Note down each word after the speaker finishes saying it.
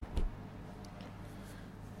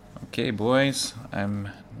Okay, boys,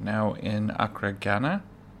 I'm now in Accra, Ghana,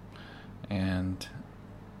 and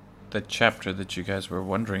the chapter that you guys were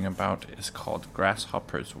wondering about is called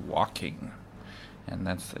Grasshoppers Walking, and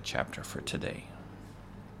that's the chapter for today.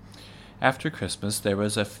 After Christmas, there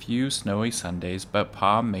was a few snowy Sundays, but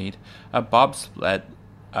Pa made a bobsled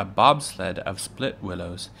of split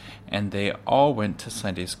willows, and they all went to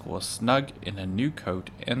Sunday school snug in a new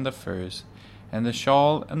coat and the furs, and the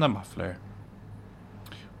shawl and the muffler.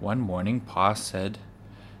 One morning, Pa said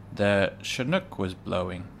the Chinook was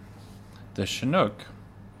blowing. The Chinook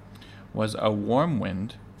was a warm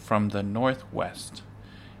wind from the northwest.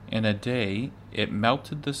 In a day, it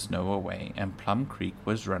melted the snow away, and Plum Creek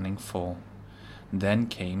was running full. Then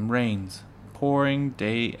came rains, pouring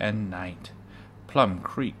day and night. Plum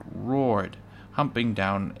Creek roared, humping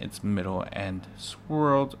down its middle, and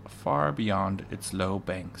swirled far beyond its low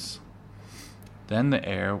banks. Then the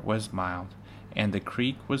air was mild, and the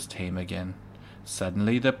creek was tame again.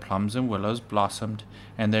 Suddenly the plums and willows blossomed,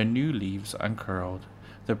 and their new leaves uncurled.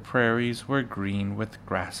 The prairies were green with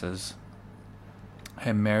grasses.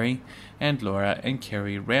 And Mary and Laura and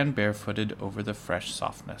Carrie ran barefooted over the fresh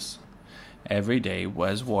softness. Every day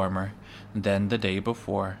was warmer than the day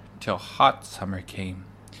before, till hot summer came.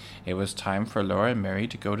 It was time for Laura and Mary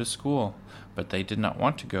to go to school, but they did not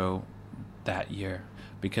want to go that year,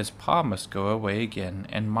 because Pa must go away again,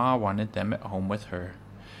 and Ma wanted them at home with her.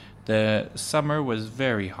 The summer was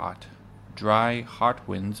very hot. Dry, hot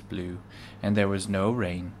winds blew, and there was no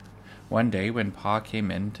rain. One day when Pa came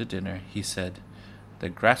in to dinner, he said, "The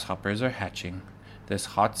grasshoppers are hatching. This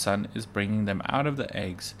hot sun is bringing them out of the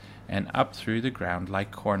eggs and up through the ground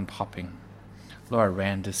like corn popping." Laura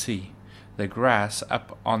ran to see. The grass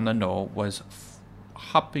up on the knoll was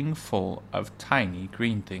hopping full of tiny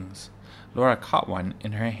green things. Laura caught one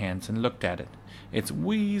in her hands and looked at it. Its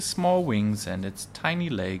wee small wings and its tiny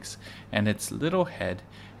legs and its little head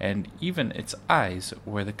and even its eyes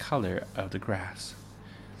were the color of the grass.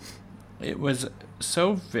 It was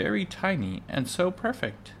so very tiny and so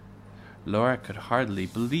perfect. Laura could hardly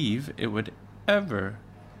believe it would ever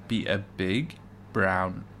be a big,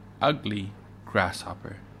 brown, ugly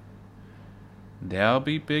grasshopper. "They'll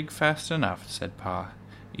be big fast enough," said Pa,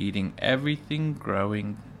 eating every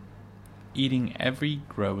growing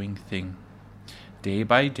thing. Day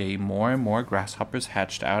by day, more and more grasshoppers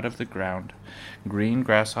hatched out of the ground. Green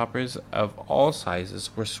grasshoppers of all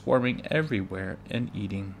sizes were swarming everywhere and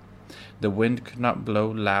eating. The wind could not blow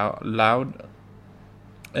loud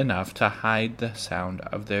enough to hide the sound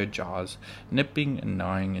of their jaws nipping and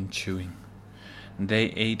gnawing and chewing. They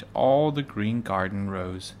ate all the green garden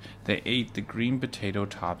rows. They ate the green potato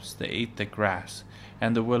tops. They ate the grass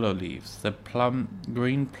and the willow leaves, the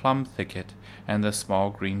green plum thicket, and the small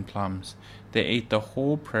green plums. They ate the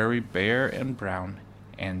whole prairie bare and brown,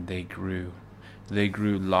 and they grew. They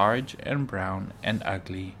grew large and brown and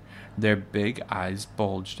ugly. Their big eyes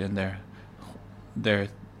bulged, and their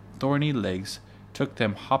thorny legs took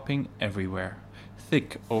them hopping everywhere.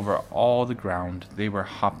 Thick over all the ground they were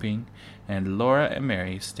hopping, and Laura and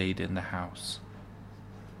Mary stayed in the house.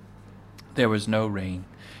 There was no rain,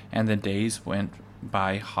 and the days went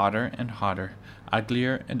by hotter and hotter,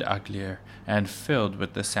 uglier and uglier, and filled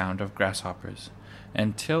with the sound of grasshoppers,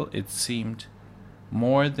 until it seemed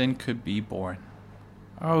more than could be borne.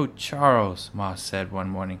 "Oh, Charles," Ma said one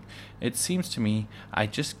morning, "it seems to me I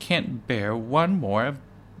just can't bear one more of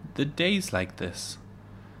the days like this."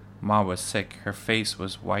 Ma was sick. Her face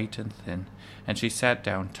was white and thin, and she sat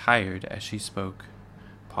down tired as she spoke.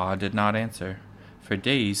 Pa did not answer. For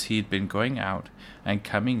days he had been going out and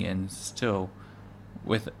coming in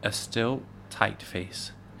with a still, tight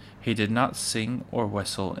face. He did not sing or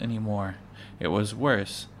whistle any more. It was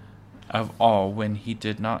worse of all when he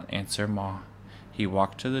did not answer Ma. He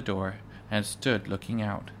walked to the door and stood looking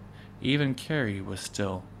out. Even Carrie was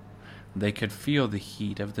still. They could feel the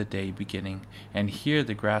heat of the day beginning and hear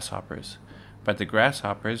the grasshoppers, but the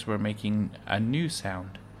grasshoppers were making a new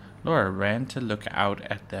sound. Laura ran to look out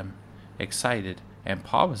at them, excited, and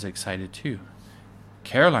Pa was excited too.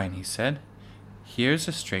 "Caroline," he said, "here's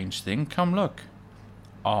a strange thing. Come look."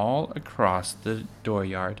 All across the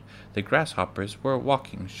dooryard, the grasshoppers were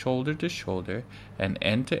walking shoulder to shoulder and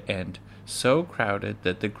end to end, so crowded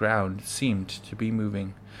that the ground seemed to be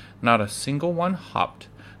moving. Not a single one hopped.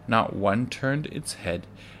 Not one turned its head.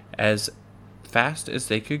 As fast as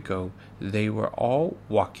they could go, they were all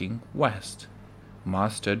walking west. Ma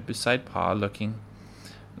stood beside Pa looking.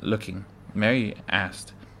 Mary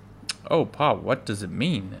asked, "Oh, Pa, what does it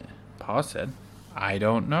mean?" Pa said, "I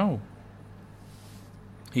don't know."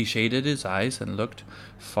 He shaded his eyes and looked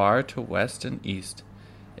far to west and east.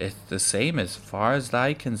 It's the same as far as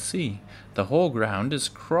I can see. The whole ground is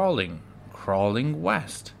crawling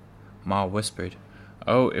west. Ma whispered,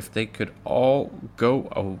 "Oh, if they could all go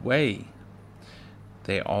away."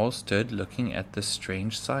 They all stood looking at this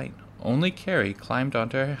strange sight. Only Carrie climbed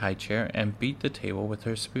onto her high chair and beat the table with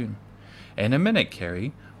her spoon. "In a minute,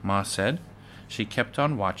 Carrie," Ma said. She kept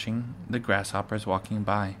on watching the grasshoppers walking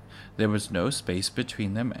by. There was no space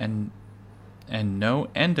between them and no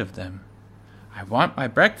end of them. "I want my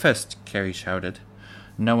breakfast," Carrie shouted.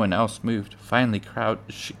 No one else moved. Finally,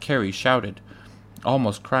 Carrie shouted,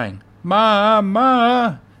 almost crying, "Ma,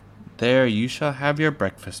 Ma!" "There, you shall have your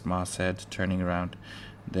breakfast," Ma said, turning around.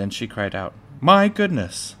 Then she cried out, "My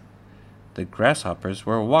goodness!" The grasshoppers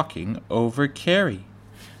were walking over Carrie.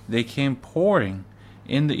 They came pouring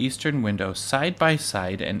in the eastern window, side by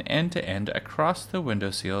side and end to end, across the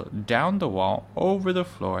windowsill, down the wall, over the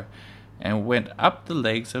floor, and went up the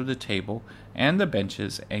legs of the table and the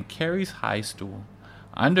benches and Carrie's high stool,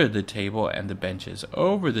 under the table and the benches,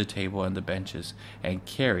 over the table and the benches, and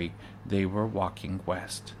Carrie. They were walking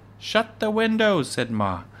west. "Shut the windows," said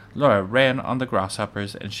Ma. Laura ran on the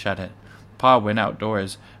grasshoppers and shut it. Pa went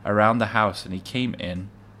outdoors around the house, and he came in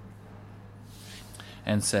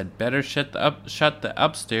and said, "Better shut the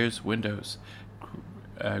upstairs windows.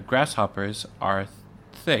 Grasshoppers are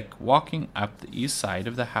thick walking up the east side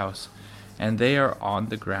of the house, and they are on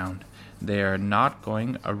the ground. They are not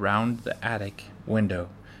going around the attic window.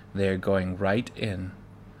 They are going right in."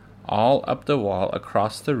 All up the wall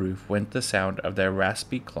across the roof went the sound of their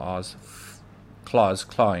raspy claws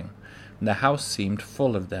clawing. The house seemed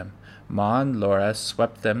full of them. Ma and Laura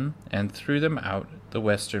swept them and threw them out the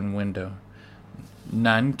western window.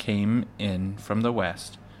 None came in from the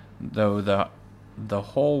west, though the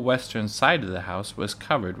whole western side of the house was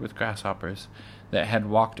covered with grasshoppers that had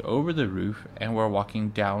walked over the roof and were walking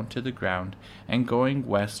down to the ground and going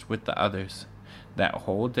west with the others. That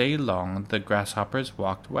whole day long the grasshoppers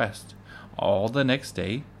walked west. All the next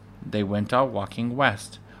day they went out walking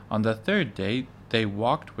west. On the third day they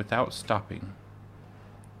walked without stopping.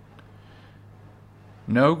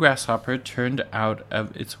 No grasshopper turned out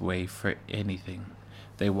of its way for anything.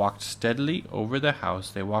 They walked steadily over the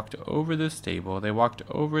house. They walked over the stable. They walked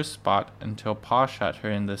over Spot until Pa shut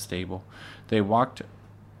her in the stable. They walked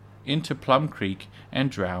into Plum Creek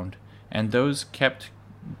and drowned, and those kept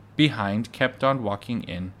behind kept on walking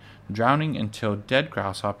in, drowning until dead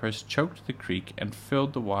grasshoppers choked the creek and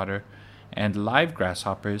filled the water, and live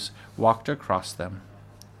grasshoppers walked across them.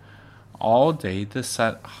 All day the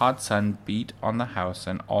hot sun beat on the house,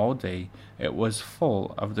 and all day it was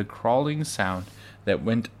full of the crawling sound that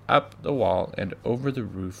went up the wall and over the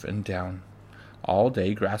roof and down. All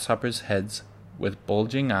day grasshoppers' heads with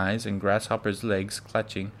bulging eyes and grasshoppers' legs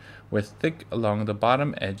clutching were thick along the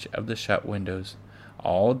bottom edge of the shut windows.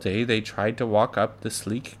 All day they tried to walk up the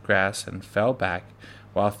sleek grass and fell back,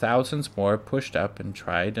 while thousands more pushed up and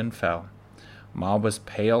tried and fell. Ma was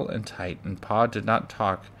pale and tight, and Pa did not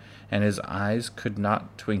talk, and his eyes could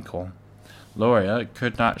not twinkle. Laura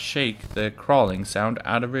could not shake the crawling sound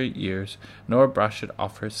out of her ears, nor brush it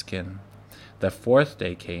off her skin. The fourth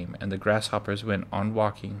day came, and the grasshoppers went on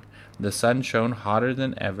walking. The sun shone hotter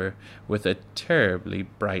than ever, with a terribly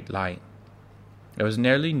bright light. It was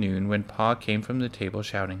nearly noon when Pa came from the table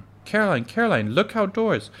shouting, "Caroline, Caroline, look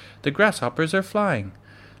outdoors! The grasshoppers are flying!"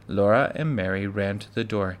 Laura and Mary ran to the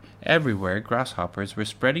door. Everywhere grasshoppers were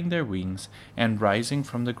spreading their wings and rising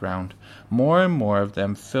from the ground. More and more of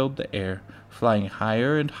them filled the air, flying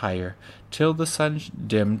higher and higher, till the sun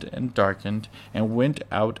dimmed and darkened and went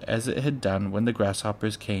out as it had done when the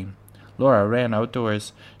grasshoppers came. Laura ran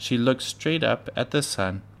outdoors. She looked straight up at the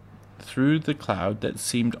sun, through the cloud that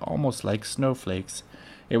seemed almost like snowflakes.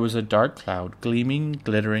 It was a dark cloud, gleaming,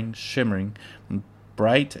 glittering, shimmering,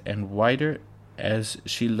 bright and whiter as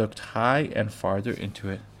she looked high and farther into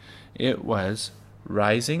it. It was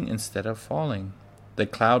rising instead of falling. The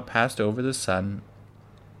cloud passed over the sun,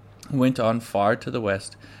 went on far to the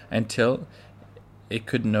west, until it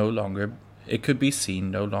could be seen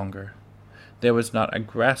no longer. There was not a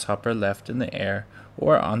grasshopper left in the air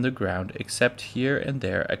or on the ground, except here and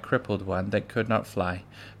there a crippled one that could not fly,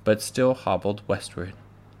 but still hobbled westward.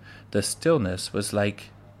 The stillness was like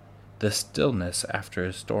the stillness after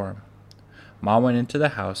a storm. Ma went into the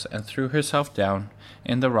house and threw herself down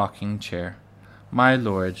in the rocking chair. "My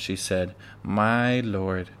Lord," she said, "my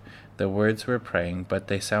Lord." The words were praying, but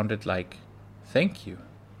they sounded like, "Thank you."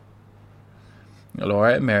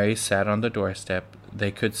 Laura and Mary sat on the doorstep.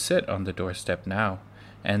 They could sit on the doorstep now,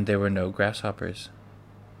 and there were no grasshoppers.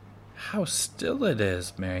 "How still it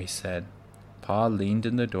is," Mary said. Pa leaned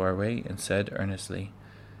in the doorway and said earnestly,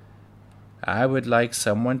 I would like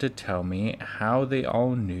someone to tell me how they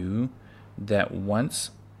all knew that at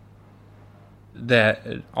once that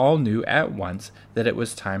it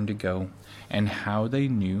was time to go, and how they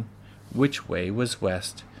knew which way was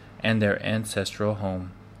west and their ancestral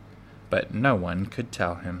home. But no one could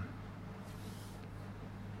tell him.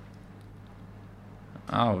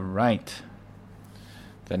 All right.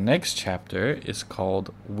 The next chapter is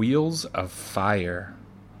called Wheels of Fire.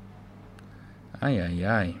 Ay, ay,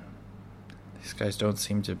 ay. These guys don't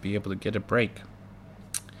seem to be able to get a break.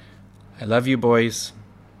 I love you, boys.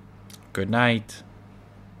 Good night.